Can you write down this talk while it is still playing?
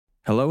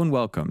Hello and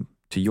welcome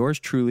to yours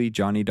truly,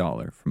 Johnny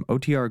Dollar from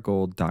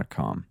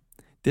OTRGold.com.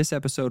 This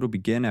episode will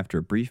begin after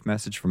a brief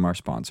message from our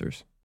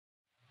sponsors.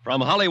 From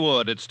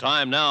Hollywood, it's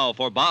time now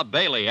for Bob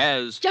Bailey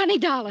as... Johnny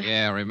Dollar.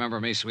 Yeah, remember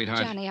me,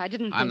 sweetheart? Johnny, I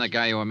didn't I'm the think...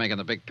 guy you were making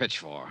the big pitch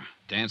for.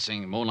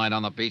 Dancing, moonlight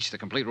on the beach, the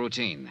complete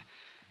routine.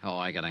 Oh,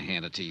 I gotta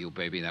hand it to you,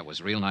 baby. That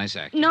was real nice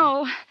acting.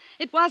 No,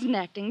 it wasn't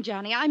acting,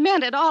 Johnny. I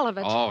meant it, all of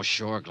it. Oh,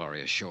 sure,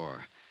 Gloria,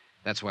 sure.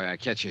 That's why I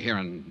catch you here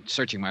and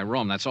searching my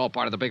room. That's all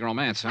part of the big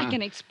romance, huh? I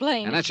can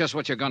explain. And that's just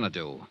what you're gonna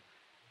do.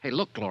 Hey,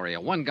 look, Gloria,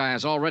 one guy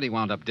has already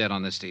wound up dead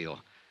on this deal.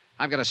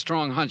 I've got a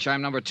strong hunch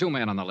I'm number 2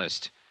 man on the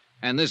list.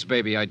 And this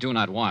baby I do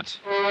not want.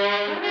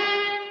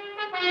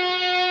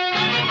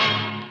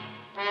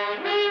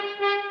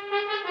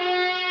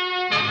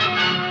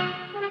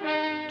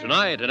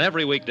 Tonight and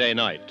every weekday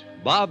night,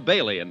 Bob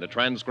Bailey in the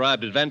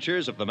transcribed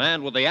adventures of the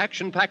man with the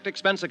action-packed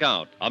expense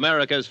account,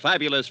 America's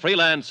fabulous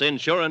freelance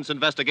insurance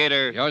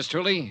investigator. Yours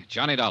truly,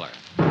 Johnny Dollar.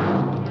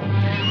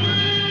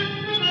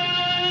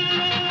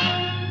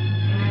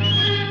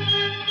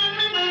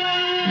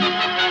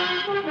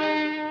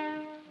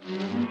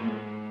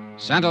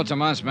 Santo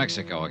Tomas,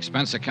 Mexico.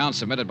 Expense account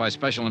submitted by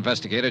Special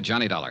Investigator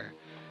Johnny Dollar.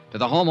 To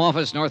the Home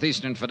Office,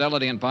 Northeastern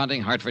Fidelity and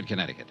Bonding, Hartford,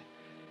 Connecticut.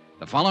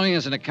 The following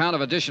is an account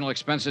of additional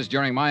expenses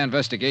during my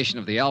investigation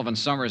of the Alvin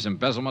Summers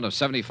embezzlement of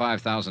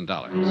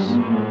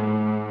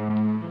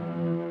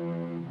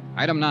 $75,000.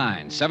 Item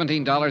 9,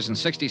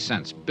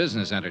 $17.60,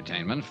 business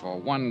entertainment for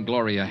one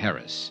Gloria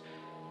Harris.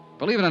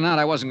 Believe it or not,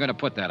 I wasn't going to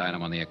put that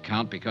item on the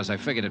account because I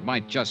figured it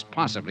might just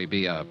possibly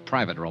be a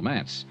private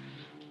romance.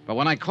 But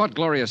when I caught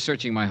Gloria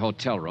searching my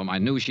hotel room, I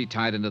knew she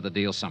tied into the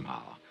deal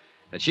somehow.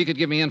 That she could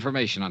give me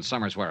information on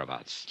Summers'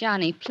 whereabouts.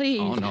 Johnny, please.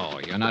 Oh, no,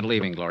 you're not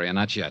leaving, Gloria,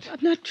 not yet. I'm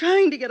not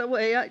trying to get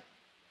away.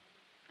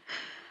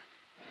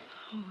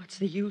 Oh, what's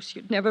the use?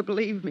 You'd never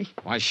believe me.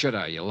 Why should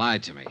I? You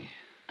lied to me.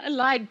 I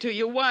lied to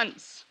you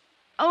once.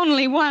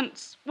 Only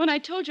once. When I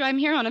told you I'm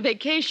here on a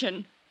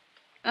vacation.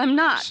 I'm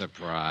not.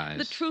 Surprise.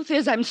 The truth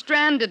is I'm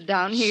stranded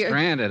down here.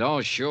 Stranded?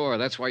 Oh, sure.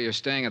 That's why you're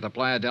staying at the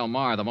Playa del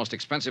Mar, the most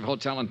expensive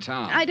hotel in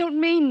town. I don't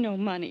mean no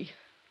money.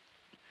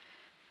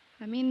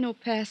 I mean no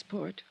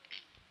passport.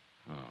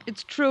 Oh.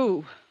 It's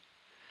true.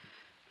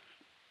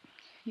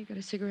 You got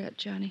a cigarette,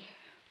 Johnny?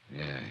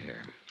 Yeah,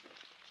 here.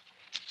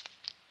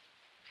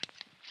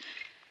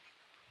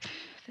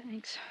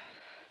 Thanks.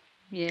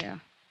 Yeah.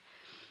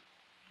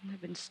 I've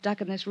been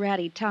stuck in this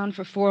ratty town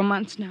for 4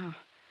 months now.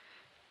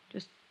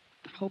 Just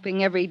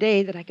hoping every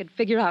day that I could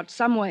figure out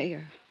some way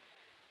or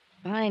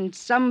find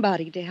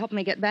somebody to help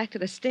me get back to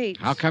the States.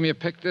 How come you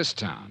picked this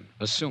town?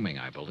 Assuming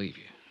I believe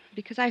you.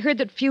 Because I heard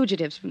that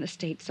fugitives from the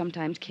States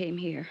sometimes came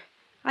here.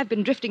 I've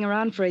been drifting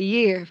around for a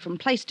year, from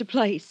place to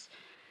place.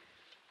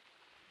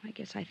 I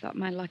guess I thought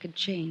my luck would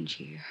change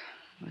here.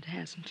 Well, it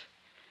hasn't.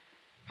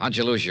 How'd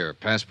you lose your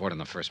passport in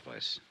the first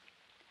place?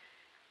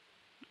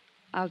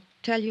 I'll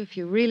tell you if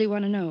you really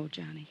want to know,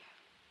 Johnny.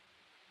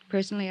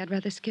 Personally, I'd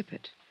rather skip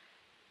it.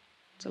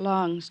 It's a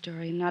long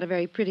story and not a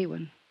very pretty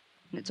one.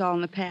 And it's all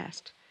in the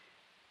past.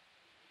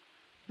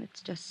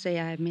 Let's just say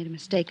I made a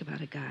mistake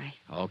about a guy.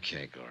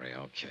 Okay, Gloria,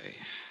 okay.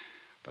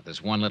 But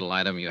there's one little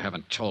item you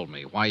haven't told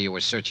me. Why you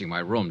were searching my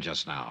room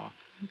just now.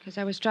 Because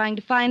I was trying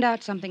to find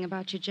out something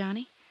about you,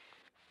 Johnny.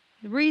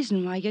 The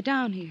reason why you're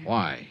down here.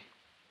 Why?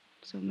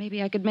 So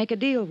maybe I could make a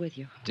deal with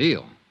you.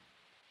 Deal?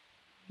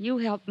 You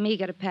help me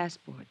get a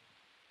passport.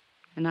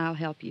 And I'll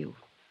help you.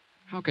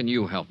 How can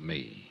you help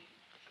me?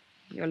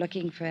 You're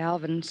looking for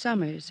Alvin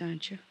Summers,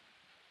 aren't you?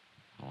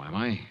 Oh, am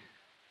I?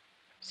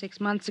 6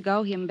 months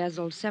ago, he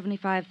embezzled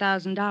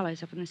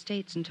 $75,000 up in the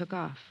States and took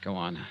off. Go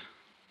on.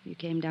 You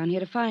came down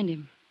here to find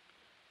him.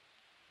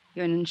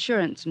 You're an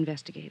insurance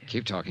investigator.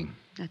 Keep talking.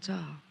 That's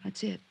all.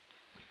 That's it.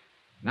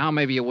 Now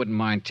maybe you wouldn't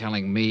mind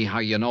telling me how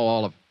you know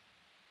all of...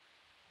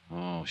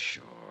 Oh,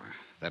 sure.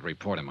 That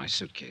report in my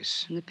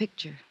suitcase. And the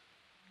picture.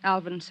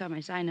 Alvin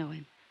Summers, I know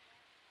him.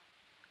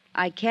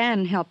 I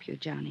can help you,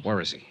 Johnny.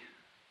 Where is he?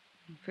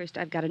 First,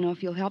 I've got to know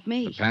if you'll help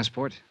me. The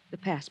passport? The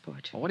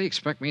passport. Well, what do you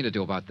expect me to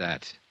do about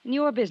that? In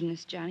your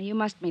business, Johnny, you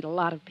must meet a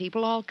lot of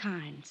people, all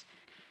kinds.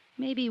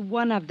 Maybe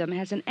one of them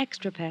has an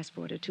extra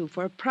passport or two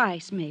for a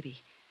price,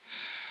 maybe.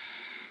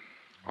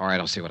 All right,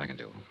 I'll see what I can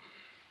do.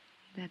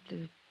 That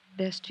the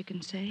best you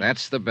can say?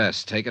 That's the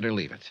best. Take it or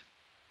leave it.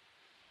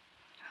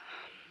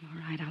 All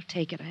right, I'll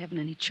take it. I haven't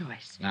any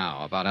choice.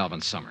 Now, about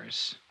Alvin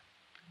Summers.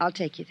 I'll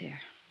take you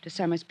there, to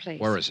Summers' place.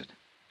 Where is it?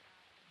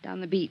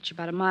 Down the beach,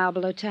 about a mile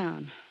below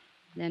town.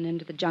 Then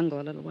into the jungle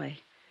a little way.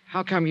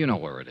 How come you know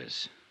where it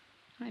is?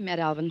 I met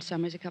Alvin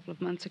Summers a couple of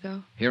months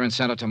ago. Here in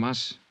Santo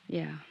Tomas?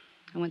 Yeah.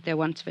 I went there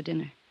once for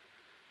dinner.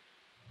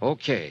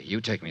 Okay, you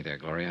take me there,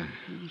 Gloria.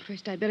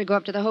 First, I'd better go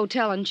up to the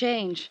hotel and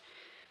change.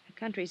 The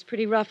country's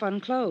pretty rough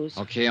on clothes.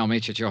 Okay, I'll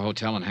meet you at your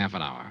hotel in half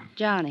an hour.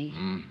 Johnny,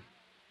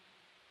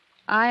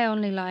 I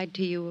only lied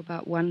to you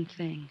about one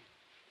thing.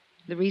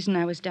 The reason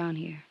I was down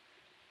here.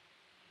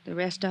 The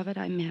rest of it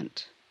I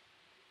meant.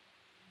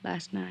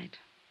 Last night,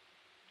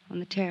 on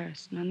the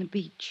terrace and on the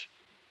beach.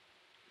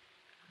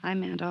 I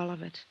meant all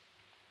of it.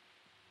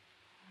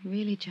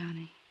 Really,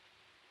 Johnny.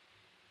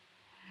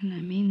 And I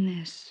mean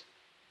this.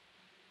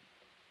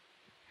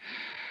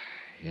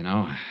 You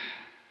know,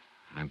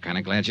 I'm kind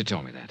of glad you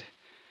told me that.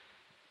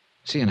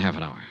 See you in half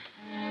an hour.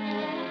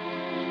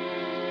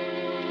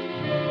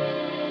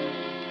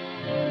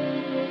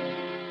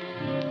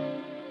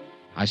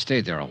 I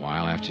stayed there a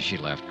while after she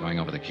left, going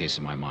over the case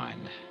in my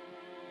mind.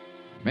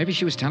 Maybe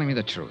she was telling me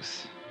the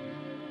truth.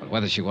 But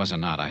whether she was or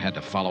not, I had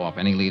to follow up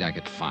any lead I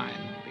could find,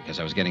 because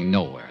I was getting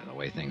nowhere the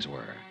way things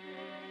were.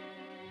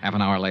 Half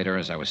an hour later,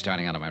 as I was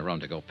starting out of my room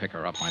to go pick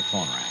her up, my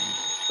phone rang.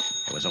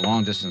 It was a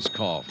long-distance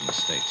call from the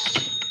States.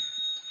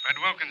 Fred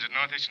Wilkins at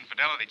Northeastern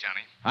Fidelity,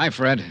 Johnny. Hi,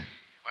 Fred.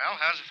 Well,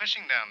 how's the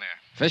fishing down there?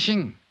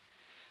 Fishing?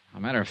 As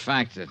a matter of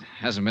fact, it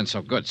hasn't been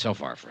so good so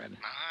far, Fred.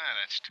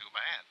 That's too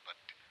bad, but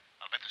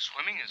I'll bet the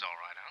swimming is all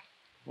right, huh?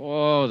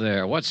 Whoa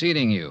there, what's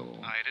eating you?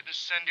 I didn't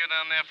send you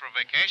down there for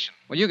a vacation.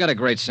 Well, you got a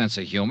great sense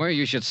of humor.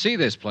 You should see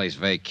this place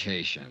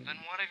vacation. Then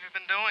what have you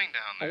been doing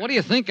down there? Well, what do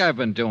you think I've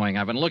been doing?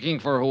 I've been looking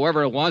for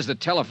whoever it was that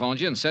telephoned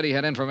you and said he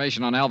had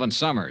information on Alvin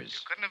Summers.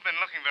 You couldn't have been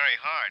looking very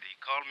hard. He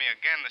called me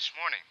again this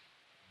morning.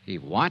 He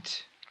what?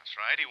 That's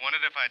right. He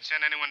wondered if I'd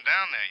sent anyone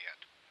down there yet.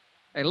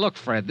 Hey, look,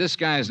 Fred, this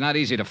guy is not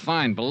easy to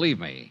find, believe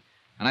me.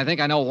 And I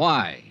think I know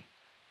why.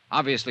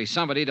 Obviously,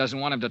 somebody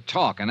doesn't want him to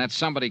talk, and that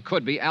somebody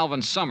could be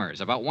Alvin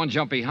Summers, about one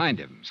jump behind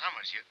him.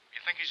 Summers, you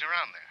think he's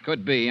around there?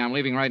 Could be. I'm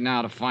leaving right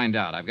now to find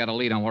out. I've got a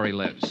lead on where he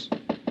lives.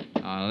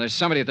 There's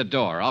somebody at the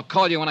door. I'll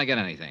call you when I get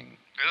anything.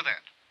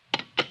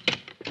 Do that.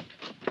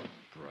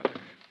 Brother.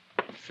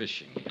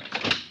 Fishing.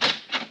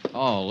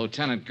 Oh,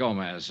 Lieutenant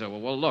Gomez.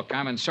 Well, look,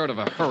 I'm in sort of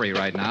a hurry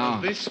right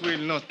now. This will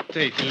not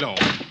take long.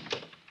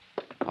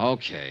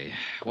 Okay.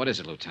 What is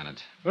it,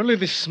 Lieutenant? Early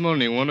this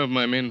morning, one of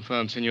my men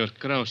found Senor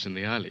Krause in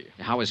the alley.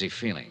 How is he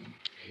feeling?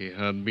 He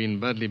had been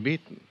badly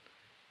beaten.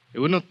 He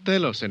would not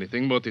tell us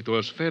anything, but it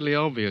was fairly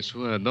obvious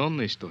who had done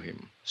this to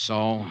him.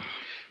 So?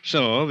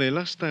 So, the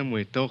last time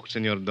we talked,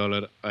 Senor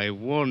Dollar, I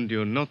warned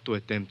you not to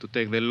attempt to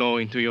take the law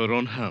into your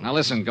own hands. Now,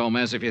 listen,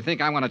 Gomez, if you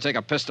think I want to take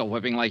a pistol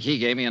whipping like he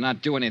gave me and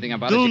not do anything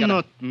about it, Do you gotta...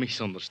 not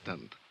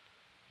misunderstand.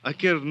 I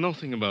care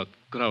nothing about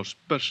Krause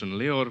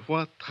personally or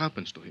what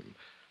happens to him.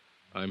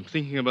 I'm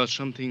thinking about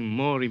something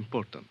more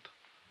important.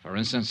 For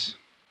instance?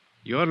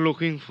 You are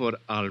looking for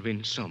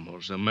Alvin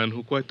Summers, a man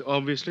who quite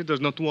obviously does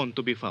not want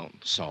to be found.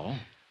 So?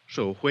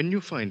 So, when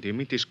you find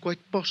him, it is quite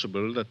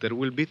possible that there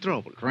will be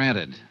trouble.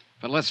 Granted.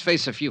 But let's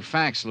face a few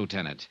facts,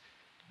 Lieutenant.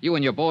 You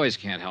and your boys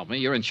can't help me.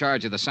 You're in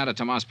charge of the Santa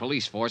Tomas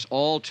police force,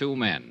 all 2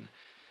 men.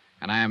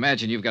 And I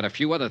imagine you've got a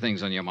few other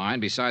things on your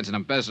mind besides an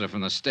ambassador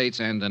from the States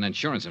and an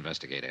insurance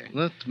investigator.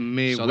 That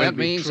may So well that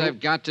be means true. I've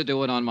got to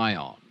do it on my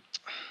own.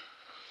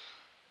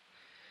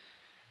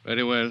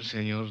 Very well,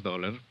 Senor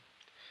Dollar.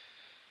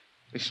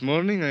 This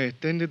morning, I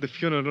attended the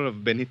funeral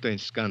of Benito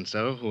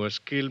Enscanza, who was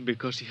killed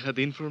because he had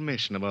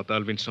information about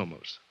Alvin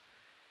Summers.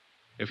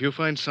 If you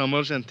find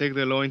Summers and take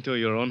the law into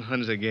your own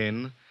hands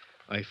again,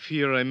 I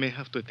fear I may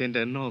have to attend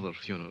another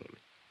funeral.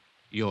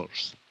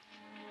 Yours.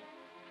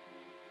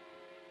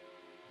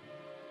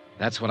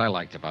 That's what I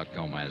liked about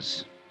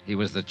Gomez. He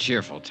was the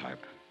cheerful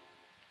type.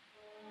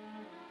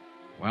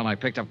 Well, I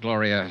picked up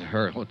Gloria at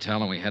her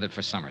hotel and we headed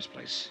for Summers'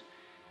 place.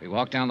 We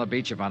walked down the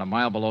beach about a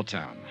mile below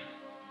town.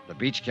 The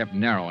beach kept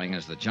narrowing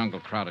as the jungle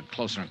crowded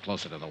closer and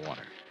closer to the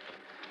water.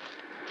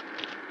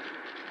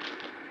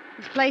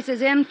 This place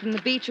is in from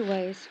the beach a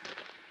ways.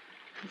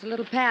 There's a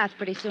little path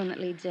pretty soon that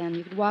leads in.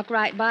 You could walk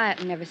right by it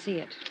and never see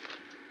it.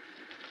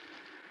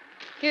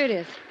 Here it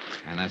is.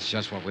 And that's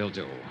just what we'll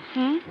do.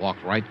 Hmm? Walk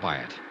right by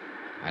it.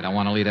 I don't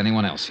want to lead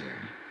anyone else here.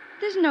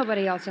 There's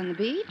nobody else on the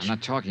beach. I'm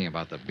not talking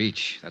about the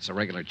beach. That's a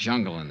regular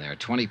jungle in there.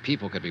 20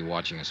 people could be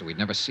watching us, so we'd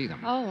never see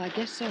them. Oh, I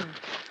guess so.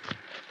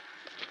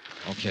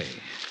 Okay.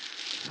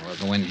 Now we'll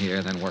go in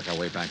here, then work our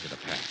way back to the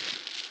path.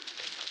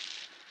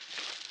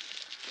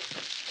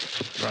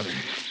 Brother,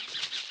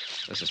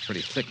 this is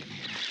pretty thick in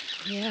here.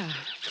 Yeah.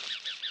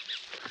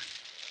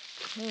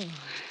 Oh.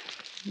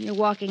 When you're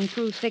walking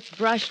through thick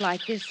brush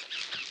like this,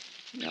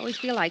 you always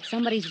feel like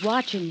somebody's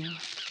watching you.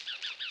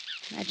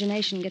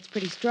 Imagination gets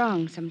pretty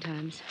strong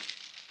sometimes.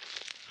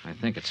 I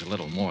think it's a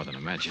little more than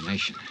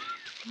imagination.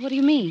 What do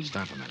you mean?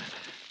 Stop a minute.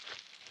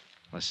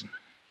 Listen.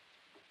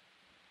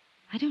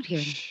 I don't hear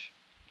him. Shh.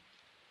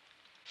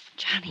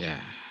 Johnny. Yeah,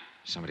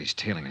 somebody's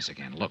tailing us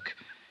again. Look,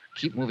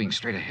 keep moving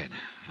straight ahead.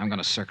 I'm going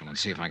to circle and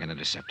see if I can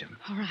intercept him.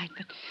 All right,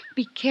 but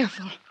be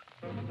careful.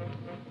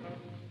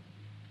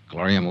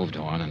 Gloria moved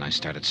on, and I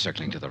started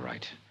circling to the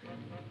right.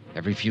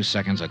 Every few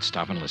seconds, I'd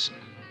stop and listen.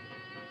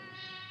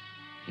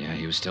 Yeah,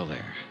 he was still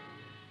there.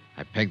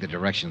 I pegged the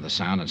direction of the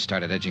sound and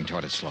started edging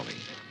toward it slowly.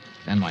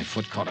 Then my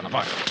foot caught on a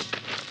bar.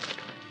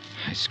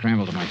 I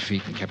scrambled to my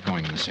feet and kept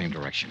going in the same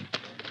direction.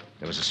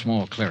 There was a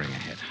small clearing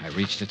ahead. I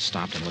reached it,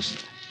 stopped, and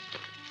listened.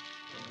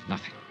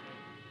 Nothing.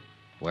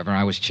 Whoever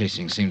I was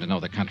chasing seemed to know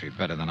the country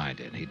better than I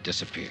did. He'd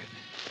disappeared.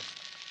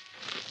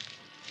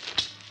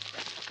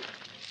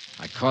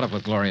 I caught up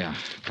with Gloria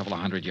a couple of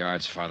 100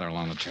 yards farther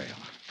along the trail.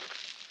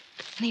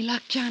 Any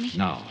luck, Johnny?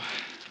 No.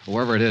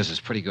 Whoever it is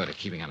pretty good at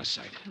keeping out of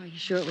sight. Are you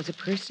sure it was a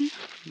person?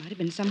 Might have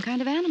been some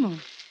kind of animal.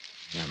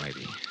 Yeah,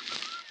 maybe.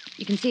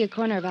 You can see a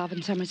corner of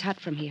Alvin Summers' hut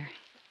from here.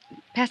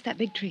 Past that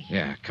big tree.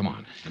 Yeah, come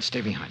on. And stay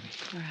behind me.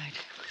 All right.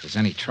 If there's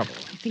any trouble.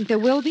 You think there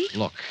will be?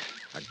 Look,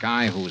 a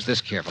guy who's this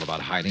careful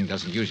about hiding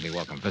doesn't usually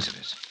welcome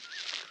visitors.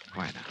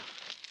 Quiet now.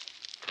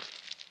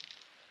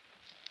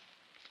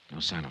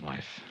 No sign of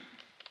life.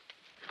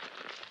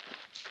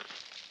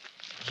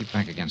 Keep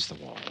back against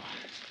the wall.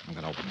 I'm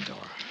going to open the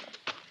door.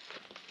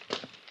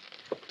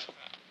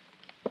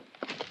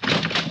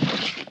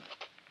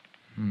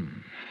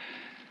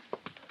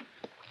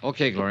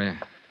 Okay, Gloria.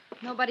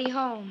 Nobody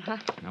home, huh?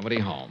 Nobody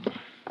home.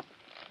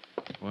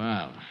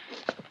 Well,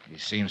 he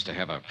seems to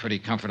have a pretty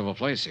comfortable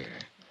place here.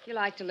 You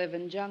like to live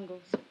in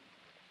jungles.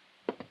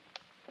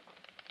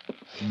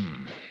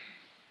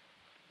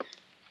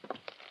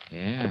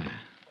 Yeah.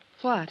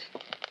 What?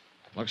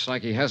 Looks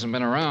like he hasn't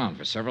been around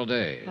for several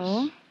days.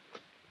 Oh?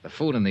 The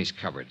food in these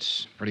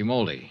cupboards, pretty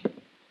moldy.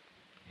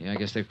 Yeah, I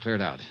guess they've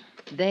cleared out.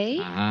 They?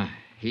 Uh-huh.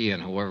 He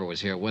and whoever was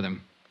here with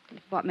him.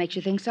 What makes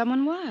you think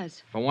someone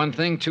was? For one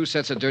thing, 2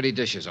 sets of dirty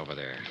dishes over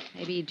there.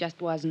 Maybe he just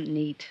wasn't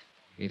neat.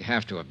 He'd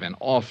have to have been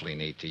awfully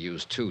neat to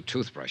use 2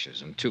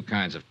 toothbrushes and 2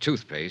 kinds of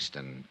toothpaste,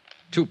 and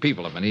 2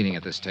 people have been eating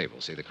at this table.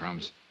 See the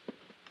crumbs?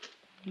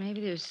 Maybe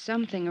there's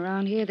something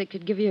around here that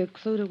could give you a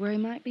clue to where he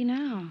might be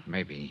now.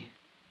 Maybe.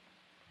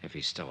 If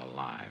he's still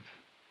alive.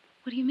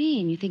 What do you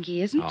mean? You think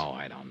he isn't? Oh,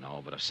 I don't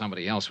know. But if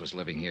somebody else was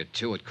living here,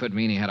 too, it could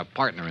mean he had a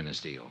partner in this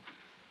deal.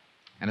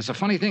 And it's a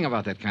funny thing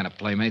about that kind of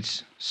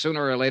playmates.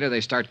 Sooner or later,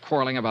 they start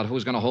quarreling about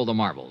who's going to hold the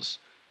marbles.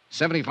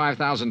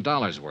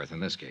 $75,000 worth in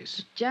this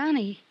case.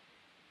 Johnny,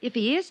 if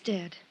he is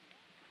dead,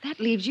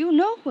 that leaves you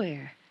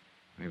nowhere.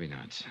 Maybe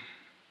not.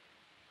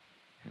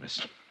 Hey,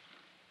 listen.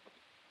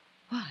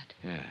 What?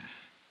 Yeah.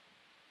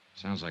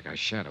 Sounds like our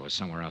shadow is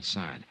somewhere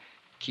outside.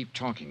 Keep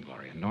talking,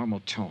 Gloria. Normal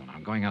tone.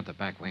 I'm going out the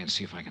back way and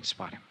see if I can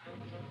spot him.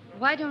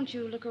 Why don't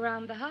you look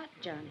around the hut,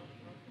 Johnny?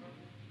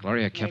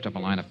 Gloria kept up a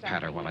line of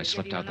patter while I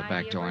slipped out the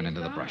back door and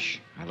into the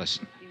brush. I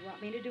listened. Do you want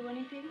me to do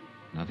anything?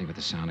 Nothing but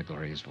the sound of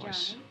Gloria's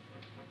voice. Johnny?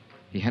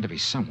 He had to be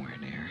somewhere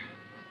near.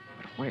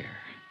 But where?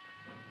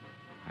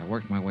 I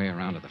worked my way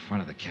around to the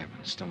front of the cabin,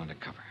 still under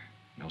cover.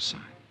 No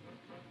sign.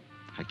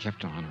 I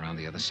kept on around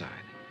the other side.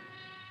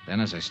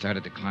 Then, as I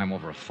started to climb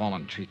over a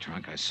fallen tree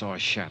trunk, I saw a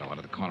shadow out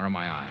of the corner of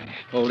my eye.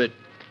 Hold it.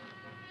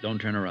 Don't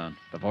turn around.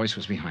 The voice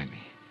was behind me.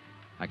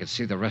 I could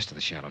see the rest of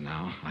the shadow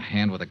now, a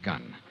hand with a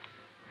gun.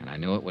 And I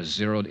knew it was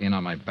zeroed in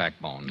on my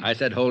backbone. I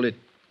said hold it.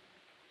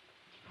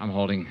 I'm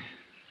holding.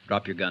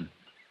 Drop your gun.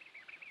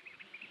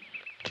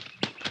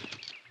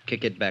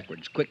 Kick it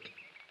backwards, quick.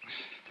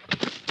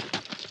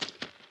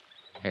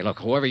 Hey, look,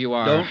 whoever you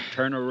are... Don't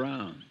turn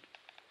around.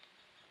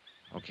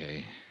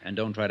 Okay. And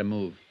don't try to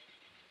move.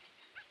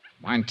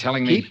 Mind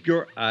telling me... Keep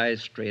your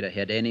eyes straight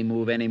ahead. Any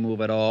move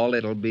at all,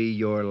 it'll be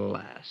your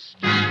last.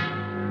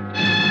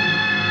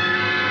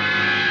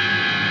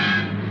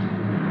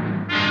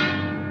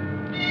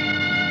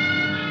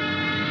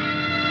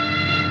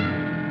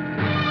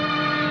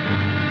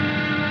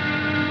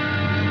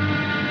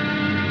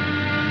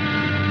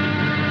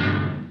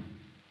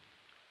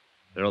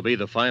 There'll be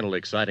the final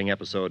exciting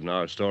episode in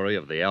our story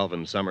of the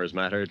Alvin Summers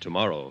matter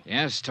tomorrow.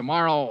 Yes,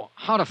 tomorrow,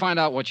 how to find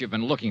out what you've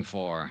been looking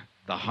for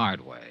the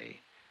hard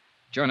way.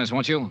 Join us,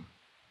 won't you?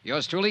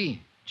 Yours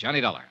truly, Johnny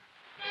Dollar.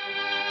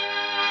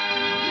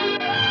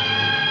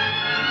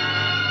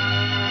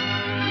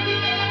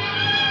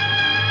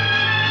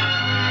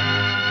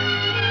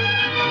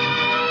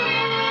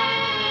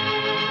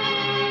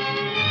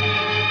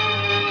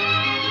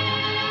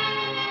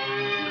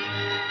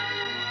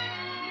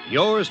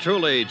 Yours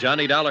truly,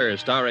 Johnny Dollar,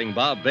 starring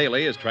Bob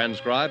Bailey, is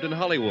transcribed in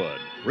Hollywood.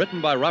 Written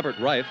by Robert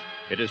Reif,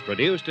 it is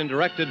produced and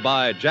directed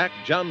by Jack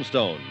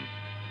Johnstone.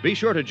 Be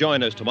sure to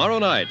join us tomorrow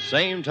night,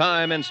 same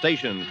time and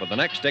station, for the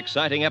next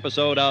exciting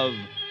episode of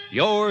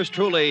Yours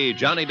truly,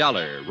 Johnny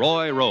Dollar.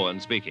 Roy Rowan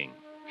speaking.